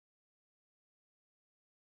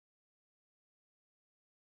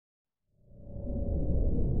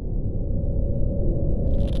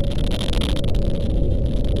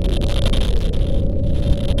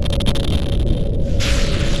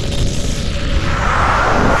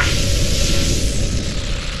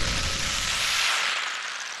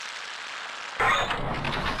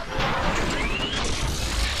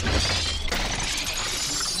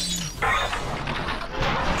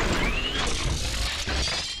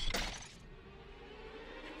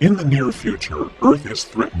In the near future, Earth is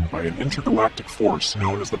threatened by an intergalactic force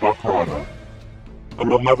known as the Bakrata, a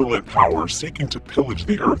malevolent power seeking to pillage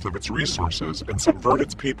the Earth of its resources and subvert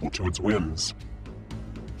its people to its whims.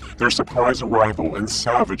 Their surprise arrival and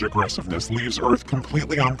savage aggressiveness leaves Earth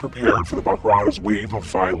completely unprepared for the Bakrata's wave of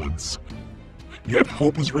violence. Yet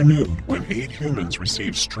hope is renewed when 8 humans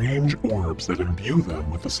receive strange orbs that imbue them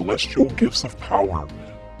with the celestial gifts of power.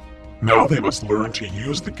 Now they must learn to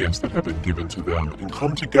use the gifts that have been given to them and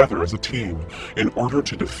come together as a team in order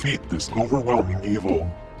to defeat this overwhelming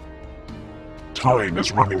evil. Time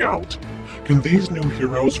is running out. Can these new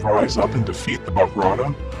heroes rise up and defeat the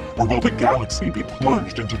Bakrata, or will the galaxy be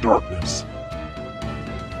plunged into darkness?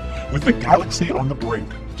 With the galaxy on the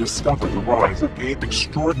brink, discover the rise of 8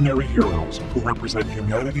 extraordinary heroes who represent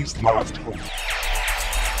humanity's last hope.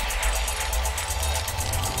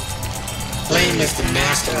 Flame is the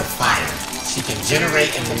master of fire. She can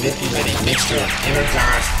generate and manipulate a mixture of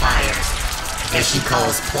energized fires that she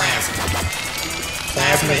calls plasma.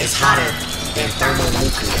 Plasma is hotter than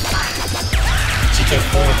thermonuclear fire. She can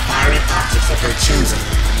form fiery objects of her choosing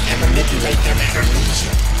and manipulate them at her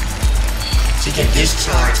leisure. She can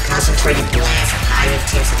discharge concentrated blasts of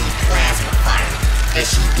high-intensity plasma fire that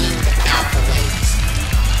she deemed alpha waves.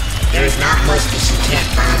 There is not much that she can't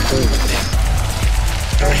burn through with them.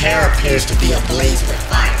 Her hair appears to be ablaze with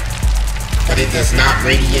fire, but it does not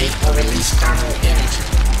radiate or release thermal energy.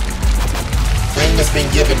 Flame has been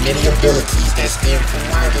given many abilities that stem from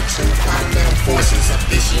one of the true fundamental forces of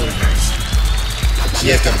this universe.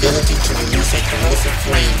 She has the ability to release a corrosive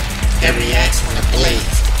flame that reacts when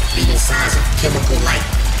ablaze, leaving signs of chemical-like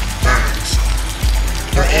burns.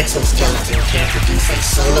 Her exoskeleton can produce a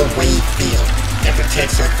solar wave field that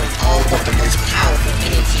protects her from all but the most powerful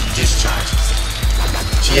energy discharges.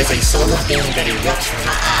 She has a solar beam that erupts from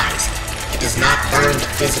her eyes. It does not burn the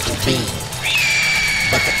physical being,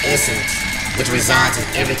 but the essence which resides in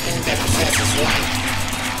everything that possesses life.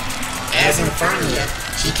 As Infernia,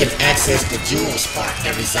 she can access the jewel spark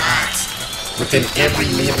that resides within every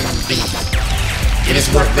living being. It is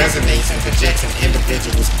what resonates and projects an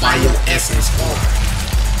individual's bioessence forward.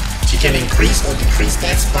 She can increase or decrease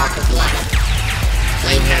that spark of life.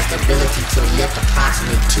 Flame has the ability to lift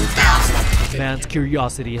approximately 2,000. Man's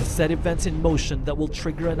curiosity has set events in motion that will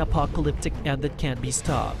trigger an apocalyptic end that can't be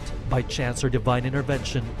stopped. By chance or divine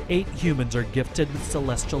intervention, 8 humans are gifted with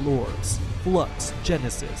celestial orbs. FLUX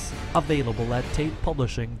Genesis, available at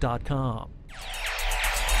TatePublishing.com.